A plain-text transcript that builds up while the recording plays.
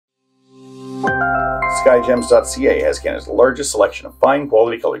Skyjems.ca has Canada's largest selection of fine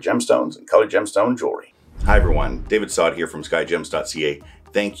quality colored gemstones and colored gemstone jewelry. Hi everyone, David Sod here from Skyjems.ca.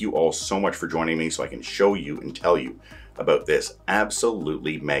 Thank you all so much for joining me so I can show you and tell you about this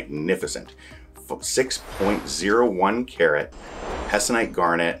absolutely magnificent 6.01 carat Hessonite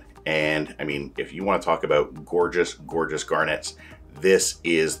garnet. And I mean, if you want to talk about gorgeous, gorgeous garnets, this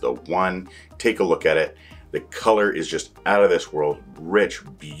is the one. Take a look at it. The color is just out of this world. Rich,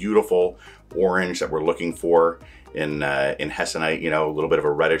 beautiful orange that we're looking for in Hessonite, you know, a little bit of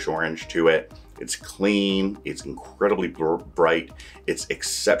a reddish orange to it. It's clean, it's incredibly bright, it's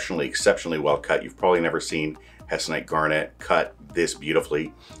exceptionally well cut. You've probably never seen Hessonite garnet cut this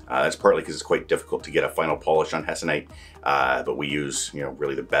beautifully. That's partly because it's quite difficult to get a final polish on Hessonite, but we use, you know,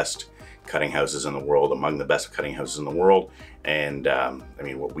 really the best cutting houses in the world, among the best cutting houses in the world. And I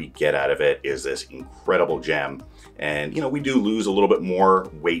mean, what we get out of it is this incredible gem. And, you know, we do lose a little bit more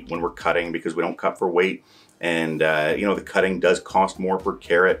weight when we're cutting because we don't cut for weight. And, you know, the cutting does cost more per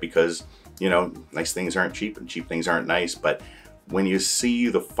carat because, you know, nice things aren't cheap and cheap things aren't nice. But when you see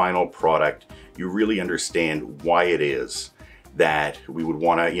the final product, you really understand why it is that we would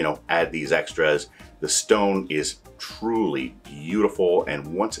want to, you know, add these extras. The stone is truly beautiful, and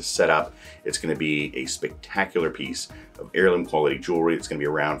once it's set up, it's going to be a spectacular piece of heirloom quality jewelry. It's going to be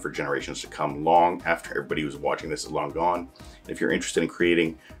around for generations to come, long after everybody who's watching this is long gone. If you're interested in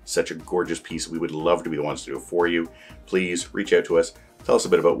creating such a gorgeous piece, we would love to be the ones to do it for you. Please reach out to us. Tell us a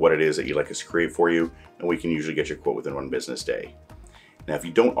bit about what it is that you'd like us to create for you, and we can usually get your quote within 1 business day. Now, if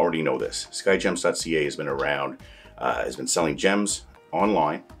you don't already know this, Skyjems.ca has been around, has been selling gems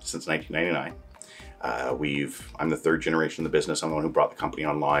online since 1999. I'm the 3rd generation of the business. I'm the one who brought the company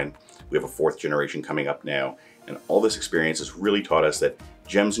online. We have a 4th generation coming up now. And all this experience has really taught us that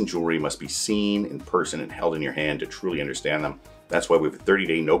gems and jewelry must be seen in person and held in your hand to truly understand them. That's why we have a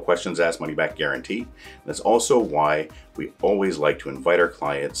 30-day no questions asked money back guarantee. That's also why we always like to invite our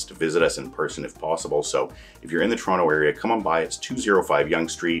clients to visit us in person if possible. So if you're in the Toronto area, come on by. It's 205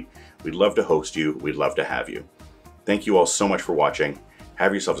 Yonge Street. We'd love to host you. We'd love to have you. Thank you all so much for watching.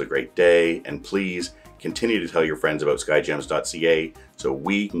 Have yourselves a great day, and please continue to tell your friends about Skyjems.ca so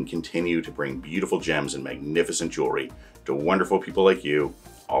we can continue to bring beautiful gems and magnificent jewelry to wonderful people like you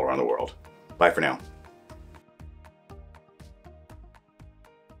all around the world. Bye for now.